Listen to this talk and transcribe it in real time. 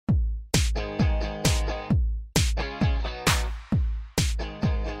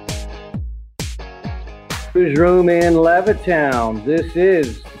Newsroom in Levittown. This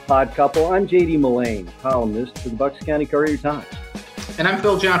is the PodCouple. I'm JD Mullane, columnist for the Bucks County Courier Times. And I'm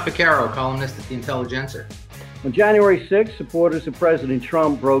Gianficaro, columnist at the Intelligencer. On January 6th, supporters of President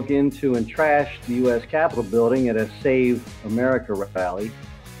Trump broke into and trashed the U.S. Capitol building at a Save America rally.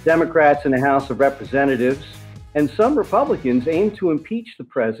 Democrats in the House of Representatives and some Republicans aimed to impeach the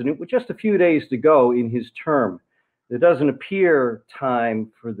president with just a few days to go in his term. There doesn't appear time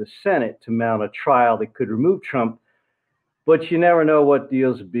for the Senate to mount a trial that could remove Trump, but you never know what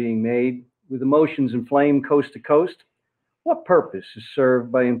deals are being made. With emotions inflamed coast to coast, what purpose is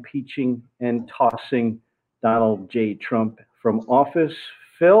served by impeaching and tossing Donald J. Trump from office?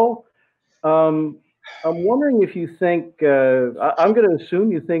 Phil, I'm wondering if you think, I'm going to assume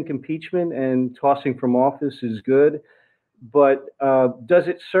you think impeachment and tossing from office is good. But does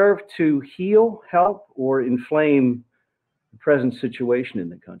it serve to heal, help, or inflame the present situation in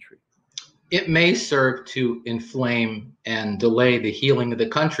the country? It may serve to inflame and delay the healing of the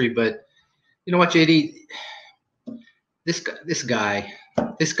country. But you know what, JD? This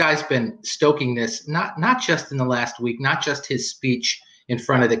guy's been stoking this not just in the last week, not just his speech in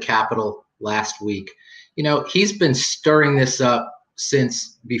front of the Capitol last week. You know, he's been stirring this up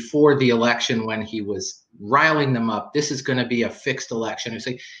since before the election when he was riling them up. This is going to be a fixed election.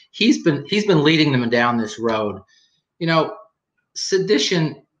 He's been leading them down this road. You know,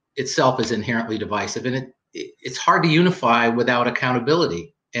 sedition itself is inherently divisive, and it's hard to unify without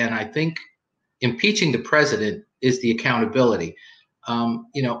accountability. And I think impeaching the president is the accountability.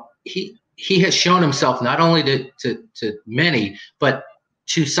 You know, he has shown himself not only to many, but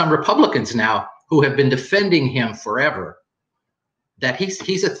to some Republicans now who have been defending him forever, that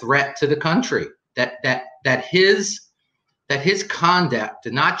he's a threat to the country, that his conduct,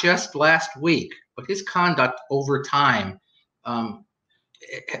 not just last week, but his conduct over time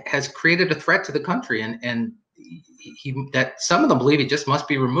has created a threat to the country, and that some of them believe he just must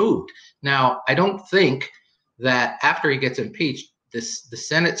be removed. Now, I don't think that after he gets impeached, the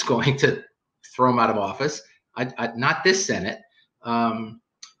Senate's going to throw him out of office. Not this Senate,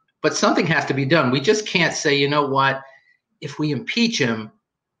 but something has to be done. We just can't say, you know what, if we impeach him,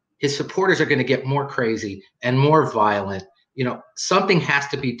 his supporters are going to get more crazy and more violent. You know, something has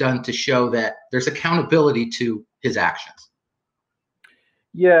to be done to show that there's accountability to his actions.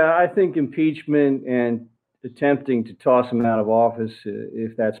 Yeah, I think impeachment and attempting to toss him out of office,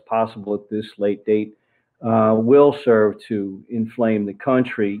 if that's possible at this late date, will serve to inflame the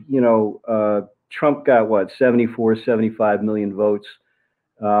country. You know, Trump got what, 75 million votes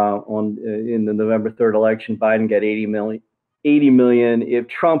in the November 3rd election. Biden got 80 million. If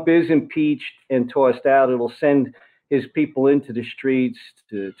Trump is impeached and tossed out, it'll send his people into the streets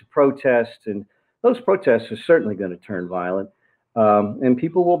to protest, and those protests are certainly going to turn violent, and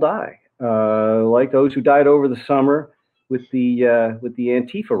people will die, like those who died over the summer with the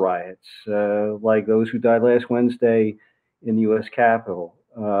Antifa riots, like those who died last Wednesday in the U.S. Capitol.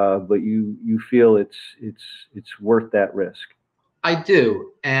 But you feel it's worth that risk. I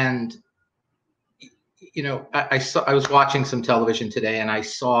do, and you know, I was watching some television today, and I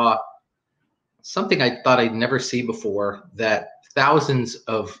saw something I thought I'd never see before, that thousands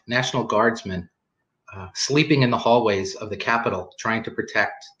of National Guardsmen sleeping in the hallways of the Capitol trying to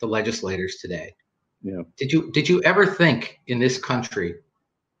protect the legislators today. Yeah. Did you ever think in this country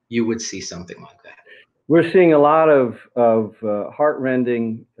you would see something like that? We're seeing a lot of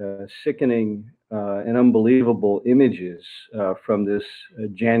heart-rending, sickening, and unbelievable images from this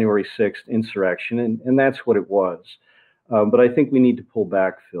January 6th insurrection, and that's what it was. But I think we need to pull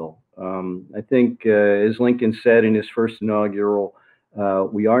back, Phil. I think, as Lincoln said in his first inaugural,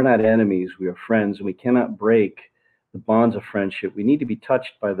 we are not enemies, we are friends, and we cannot break the bonds of friendship. We need to be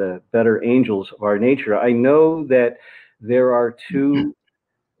touched by the better angels of our nature. I know that there are two,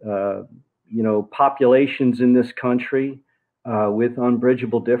 populations in this country with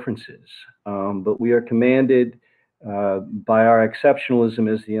unbridgeable differences, but we are commanded by our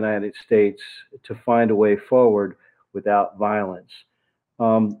exceptionalism as the United States to find a way forward without violence.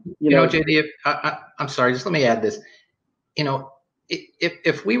 JD, I'm sorry, just let me add this. You know,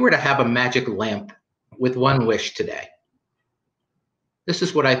 if we were to have a magic lamp with one wish today, this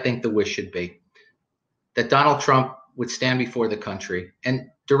is what I think the wish should be: that Donald Trump would stand before the country and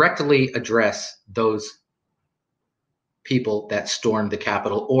directly address those people that stormed the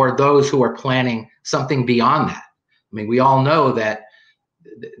Capitol, or those who are planning something beyond that. I mean, we all know that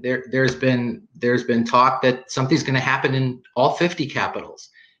there's been talk that something's going to happen in all 50 capitals,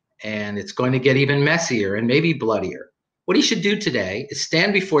 and it's going to get even messier and maybe bloodier. What he should do today is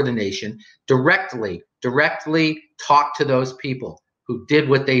stand before the nation, directly talk to those people who did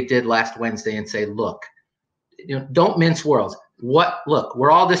what they did last Wednesday and say, look, don't mince words. Look,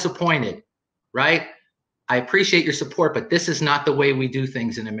 we're all disappointed, right? I appreciate your support, but this is not the way we do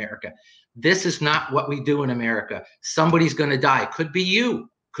things in America. This is not what we do in America. Somebody's going to die. Could be you.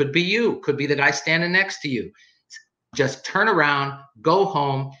 Could be you. Could be the guy standing next to you. Just turn around, go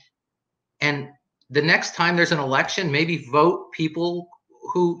home, and the next time there's an election, maybe vote people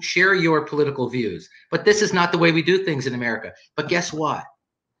who share your political views. But this is not the way we do things in America. But guess what?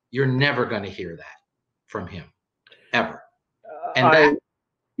 You're never going to hear that from him, ever. And I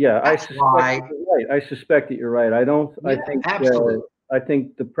suspect that you're right. Absolutely. I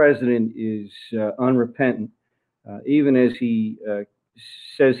think the president is unrepentant, even as he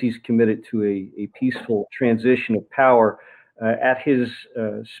says he's committed to a peaceful transition of power. At his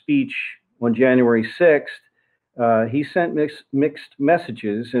speech on January 6th, he sent mixed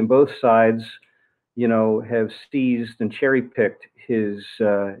messages, and both sides, have seized and cherry-picked his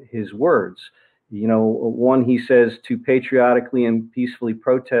words. One, he says to patriotically and peacefully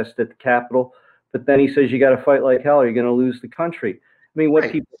protest at the Capitol, but then he says you got to fight like hell or you're going to lose the country. I mean,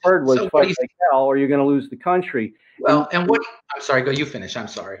 what people heard was fight like hell or you're going to lose the country. Well, I'm sorry, go, you finish. I'm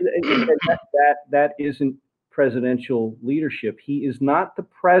sorry. That isn't presidential leadership. He is not the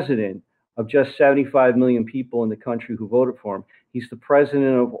president of just 75 million people in the country who voted for him. He's the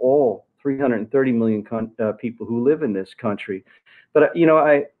president of all 330 million people who live in this country. But,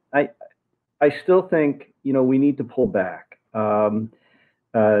 I still think, we need to pull back.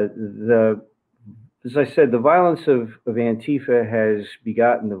 As I said, the violence of Antifa has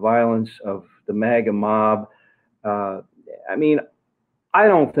begotten the violence of the MAGA mob. I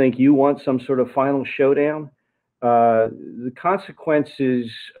don't think you want some sort of final showdown. The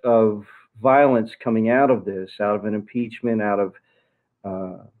consequences of violence coming out of this, out of an impeachment, out of,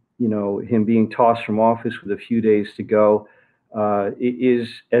 him being tossed from office with a few days to go, is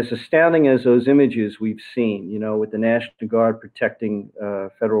as astounding as those images we've seen, with the National Guard protecting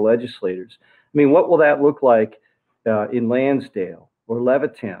federal legislators. I mean, what will that look like in Lansdale or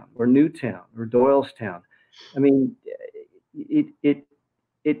Levittown or Newtown or Doylestown? I mean,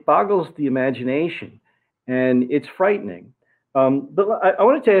 it boggles the imagination, and it's frightening. But I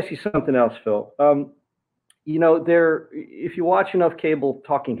wanted to ask you something else, Phil. If you watch enough cable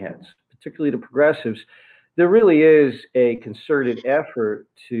talking heads, particularly the progressives, there really is a concerted effort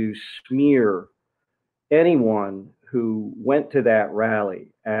to smear anyone who went to that rally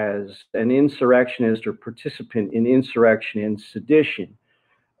as an insurrectionist or participant in insurrection and sedition.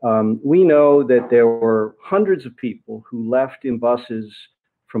 We know that there were hundreds of people who left in buses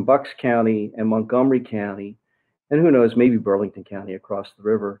from Bucks County and Montgomery County, and who knows, maybe Burlington County across the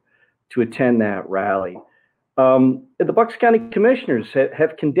river, to attend that rally. The Bucks County commissioners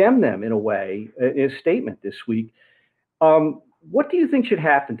have condemned them in a way, in a statement this week. What do you think should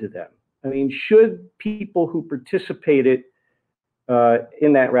happen to them? I mean, should people who participated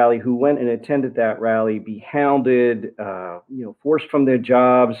in that rally, who went and attended that rally, be hounded, forced from their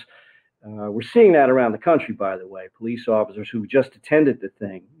jobs? We're seeing that around the country, by the way. Police officers who just attended the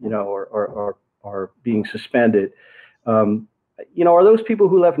thing, are being suspended. Are those people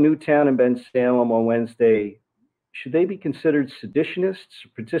who left Newtown and Bensalem on Wednesday, should they be considered seditionists,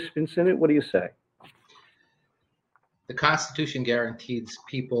 participants in it? What do you say? The Constitution guarantees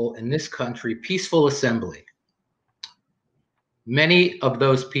people in this country peaceful assembly. Many of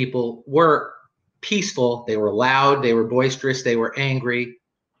those people were peaceful. They were loud. They were boisterous. They were angry.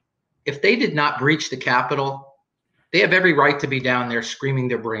 If they did not breach the Capitol, they have every right to be down there screaming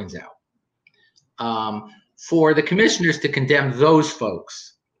their brains out. For the commissioners to condemn those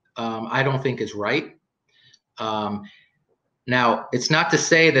folks, I don't think is right. Now, it's not to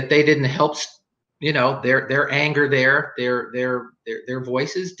say that they didn't help. Their anger there, their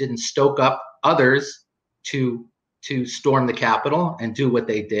voices didn't stoke up others to storm the Capitol and do what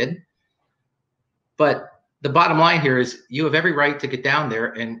they did. But the bottom line here is you have every right to get down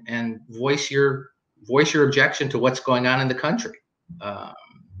there and voice your objection to what's going on in the country. As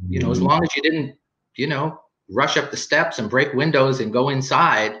long as you didn't, rush up the steps and break windows and go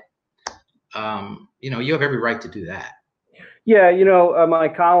inside, you have every right to do that. Yeah, my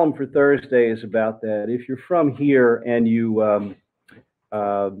column for Thursday is about that. If you're from here and you,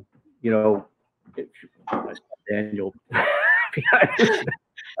 Daniel,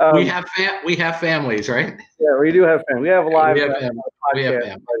 we have families, right? Yeah, we do have families. We have a live podcast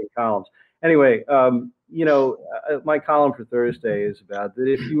writing columns. Anyway, my column for Thursday is about that.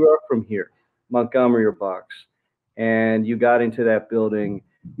 If you are from here, Montgomery or Bucks, and you got into that building,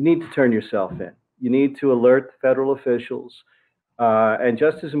 you need to turn yourself in. You need to alert federal officials. And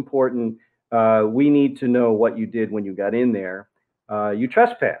just as important, we need to know what you did when you got in there. You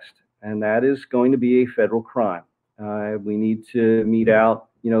trespassed. and that is going to be a federal crime. We need to mete out,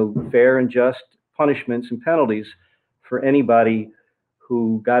 fair and just punishments and penalties for anybody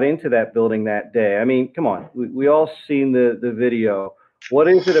who got into that building that day. I mean, come on, we all seen the video. What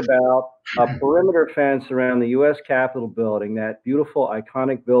is it about a perimeter fence around the U.S. Capitol building, that beautiful,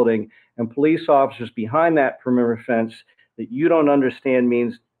 iconic building, and police officers behind that perimeter fence that you don't understand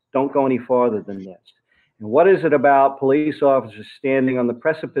means don't go any farther than this? And what is it about police officers standing on the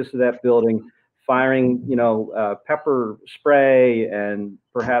precipice of that building, firing, pepper spray and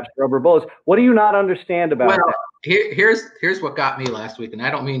perhaps rubber bullets? What do you not understand about that? Here's what got me last week, and I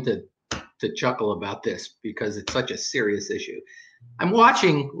don't mean to chuckle about this because it's such a serious issue. I'm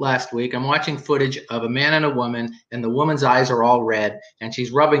watching footage of a man and a woman, and the woman's eyes are all red, and she's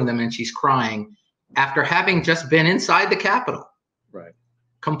rubbing them, and she's crying after having just been inside the Capitol, right,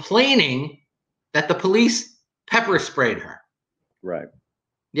 complaining that the police pepper sprayed her. Right.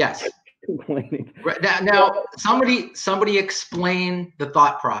 Yes. Complaining. Right. Now, somebody explain the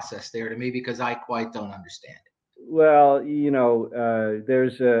thought process there to me, because I quite don't understand it. Well,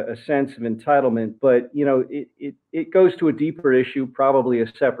 there's a sense of entitlement, but, it goes to a deeper issue, probably a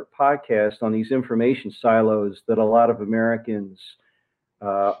separate podcast, on these information silos that a lot of Americans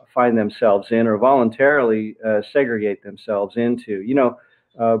find themselves in, or voluntarily segregate themselves into.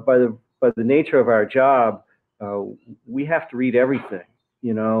 By the nature of our job, we have to read everything,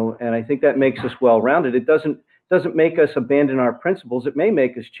 and I think that makes us well-rounded. It doesn't make us abandon our principles. It may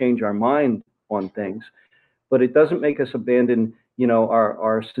make us change our mind on things, but it doesn't make us abandon,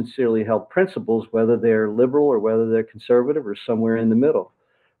 our sincerely held principles, whether they're liberal or whether they're conservative or somewhere in the middle.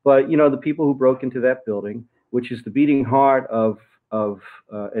 But, the people who broke into that building, which is the beating heart of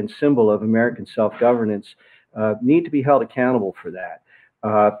and symbol of American self-governance, need to be held accountable for that.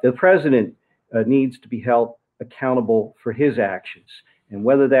 The president needs to be held accountable for his actions, and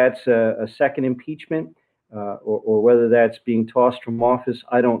whether that's a second impeachment or whether that's being tossed from office,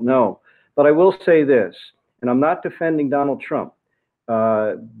 I don't know. But I will say this, and I'm not defending Donald Trump,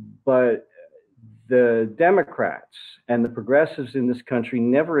 but the Democrats and the progressives in this country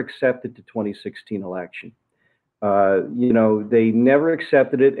never accepted the 2016 election. They never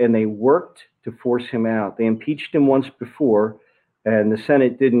accepted it, and they worked to force him out. They impeached him once before, and the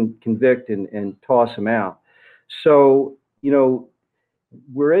Senate didn't convict and toss him out. So,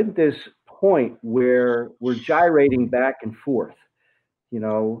 we're at this point where we're gyrating back and forth,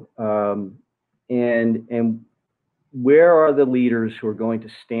 and where are the leaders who are going to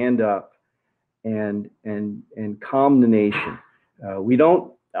stand up and calm the nation?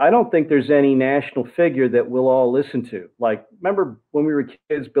 I don't think there's any national figure that we'll all listen to. Like, remember when we were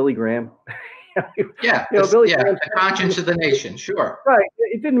kids, Billy Graham? Billy Graham, the conscience of the nation. Sure. Right.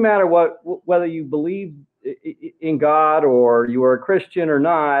 It didn't matter whether you believed in God or you were a Christian or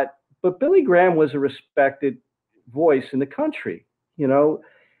not, but Billy Graham was a respected voice in the country.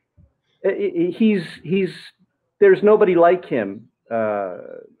 There's nobody like him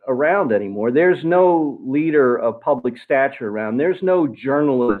around anymore. There's no leader of public stature around. There's no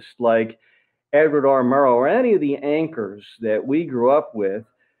journalist like Edward R. Murrow or any of the anchors that we grew up with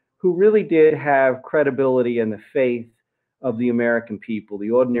who really did have credibility and the faith of the American people, the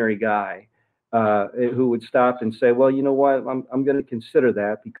ordinary guy who would stop and say, well, you know what, I'm going to consider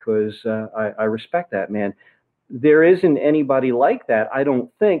that because I respect that man. There isn't anybody like that, I don't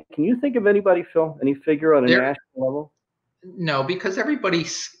think. Can you think of anybody, Phil? Any figure on a national level? No, because everybody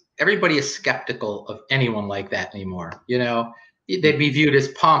is skeptical of anyone like that anymore. They'd be viewed as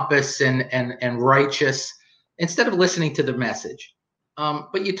pompous and righteous instead of listening to the message.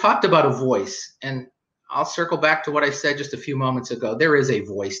 But you talked about a voice, and I'll circle back to what I said just a few moments ago. There is a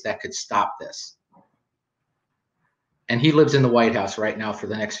voice that could stop this. And he lives in the White House right now for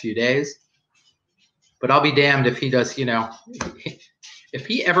the next few days. But I'll be damned if he does, if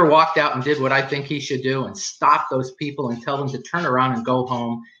he ever walked out and did what I think he should do and stop those people and tell them to turn around and go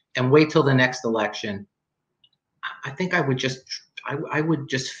home and wait till the next election. I think I would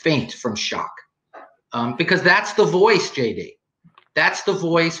just faint from shock. Because that's the voice, JD. That's the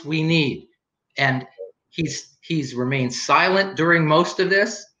voice we need. And he's remained silent during most of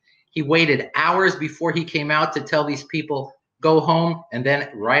this. He waited hours before he came out to tell these people, go home. And then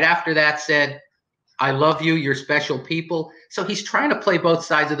right after that said, I love you, you're special people. So he's trying to play both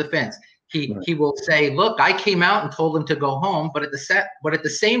sides of the fence. He will say, look, I came out and told them to go home, but at the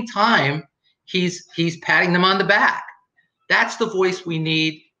same time, he's patting them on the back. That's the voice we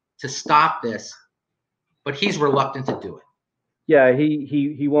need to stop this. But he's reluctant to do it. Yeah,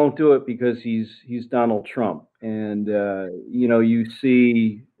 he won't do it because he's Donald Trump, and you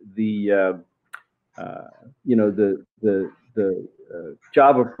see the the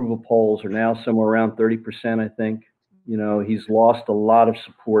job approval polls are now somewhere around 30%, I think. You know, he's lost a lot of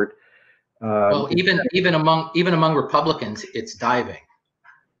support. Well, even among Republicans, it's diving.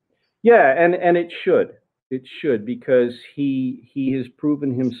 Yeah, and it should. It should, because he has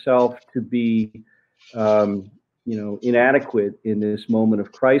proven himself to be, you know, inadequate in this moment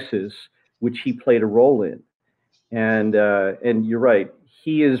of crisis, which he played a role in. And you're right.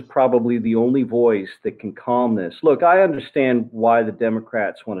 He is probably the only voice that can calm this. Look, I understand why the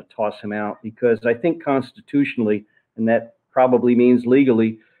Democrats want to toss him out, because I think constitutionally, and that probably means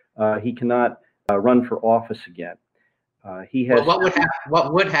legally, he cannot run for office again. He has. Well,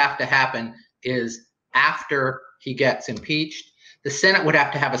 what would have to happen is, after he gets impeached, the Senate would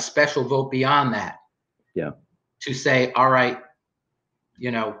have to have a special vote beyond that. Yeah. To say, all right,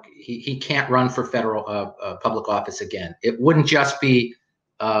 you know, he can't run for federal public office again. It wouldn't just be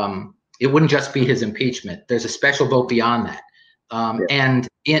his impeachment. There's a special vote beyond that. And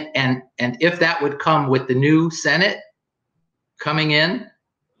if that would come with the new Senate coming in,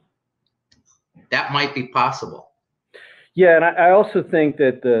 that might be possible. Yeah, and I also think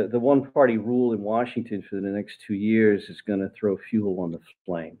that the one-party rule in Washington for the next 2 years is going to throw fuel on the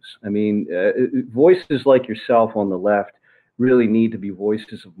flames. I mean, voices like yourself on the left really need to be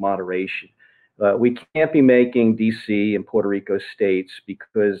voices of moderation. We can't be making D.C. and Puerto Rico states,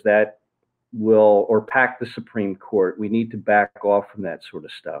 because that will, or pack the Supreme Court. We need to back off from that sort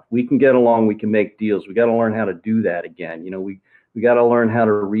of stuff. We can get along. We can make deals. We got to learn how to do that again. You know, we got to learn how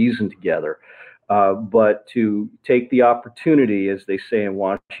to reason together. But to take the opportunity, as they say in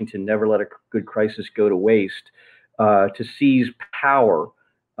Washington, never let a good crisis go to waste, to seize power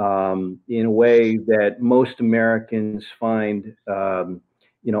in a way that most Americans find,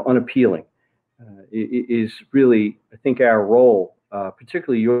 you know, unappealing, is really, I think, our role,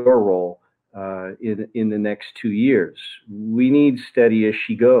 particularly your role, in the next 2 years. We need steady as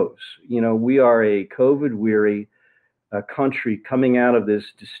she goes. You know, we are a COVID-weary country coming out of this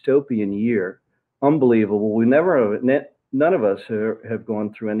dystopian year. Unbelievable. None of us have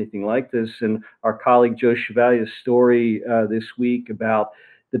gone through anything like this. And our colleague Joe Chevalier's story this week about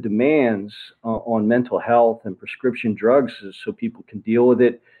the demands on mental health and prescription drugs so people can deal with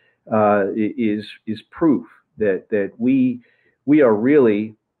it is proof that we are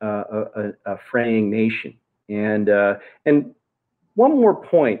really a fraying nation. And one more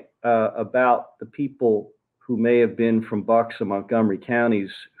point about the people who may have been from Bucks and Montgomery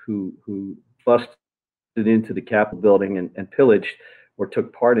counties who busted into the Capitol building and pillaged or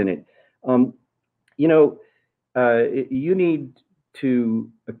took part in it. You know, you need to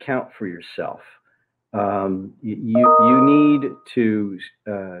account for yourself. You need to,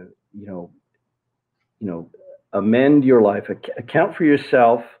 you know, amend your life, account for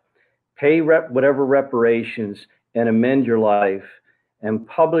yourself, pay whatever reparations, and amend your life, and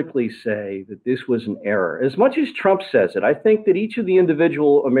publicly say that this was an error. As much as Trump says it, I think that each of the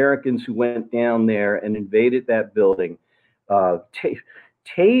individual Americans who went down there and invaded that building,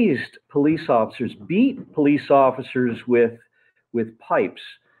 tased police officers, beat police officers with pipes.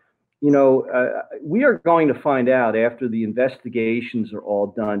 You know, we are going to find out after the investigations are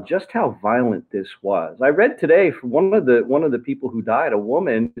all done just how violent this was. I read today from one of the people who died, a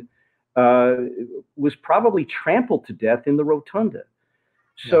woman, was probably trampled to death in the rotunda.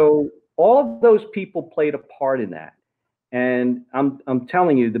 So all of those people played a part in that. And I'm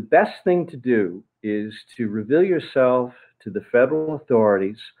telling you, the best thing to do is to reveal yourself to the federal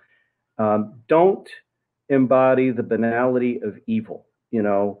authorities. Don't embody the banality of evil, you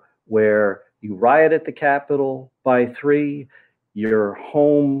know, where you riot at the Capitol by 3, you're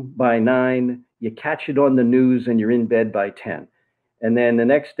home by 9, you catch it on the news, and you're in bed by 10. And then the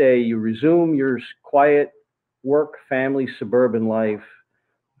next day you resume your quiet work, family, suburban life,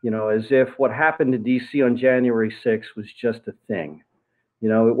 you know, as if what happened to DC on January 6th was just a thing. You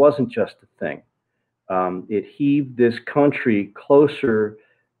know, it wasn't just a thing. It heaved this country closer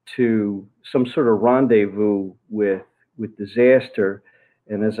to some sort of rendezvous with disaster.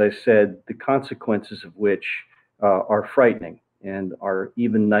 And as I said, the consequences of which are frightening and are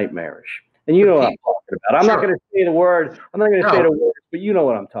even nightmarish. And you know what I'm talking about. I'm not going to say the word. I'm not going to say the word, but you know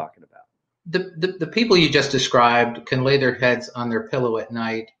what I'm talking about. The people you just described can lay their heads on their pillow at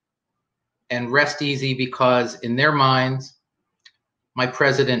night and rest easy, because in their minds, my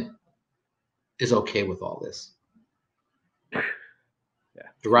president is okay with all this. Yeah.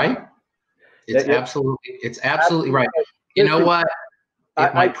 Right? It's absolutely right. You know what?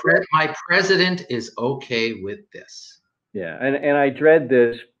 My president is okay with this. Yeah, and I dread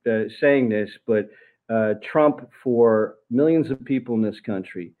this, saying this, but Trump, for millions of people in this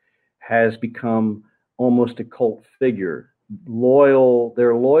country, has become almost a cult figure loyal.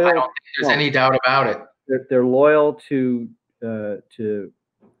 They're loyal. I don't think there's any doubt about it. They're loyal to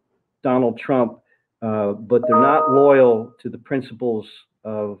Donald Trump, but they're not loyal to the principles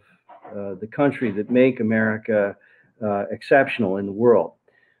of the country that make America exceptional in the world.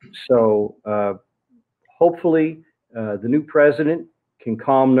 So hopefully the new president can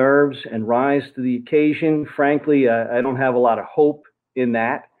calm nerves and rise to the occasion. Frankly, I don't have a lot of hope in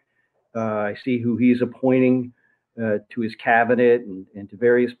that. I see who he's appointing to his cabinet and to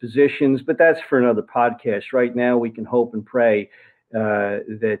various positions, but that's for another podcast. Right now, we can hope and pray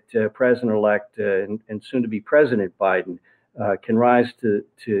that President-elect and soon-to-be President Biden can rise to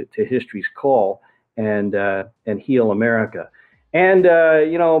history's call and heal America. And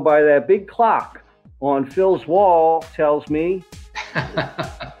by that big clock on Phil's wall tells me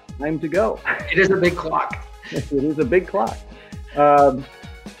time to go. It is a big clock. It is a big clock.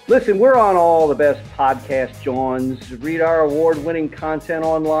 Listen, we're on all the best podcast Johns. Read our award-winning content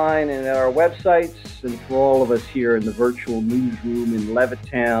online and at our websites. And for all of us here in the virtual newsroom in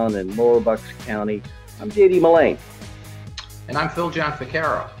Levittown and Lower Bucks County, I'm JD Mullane. And I'm Phil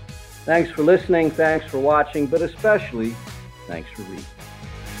Gianficaro. Thanks for listening. Thanks for watching. But especially, thanks for reading.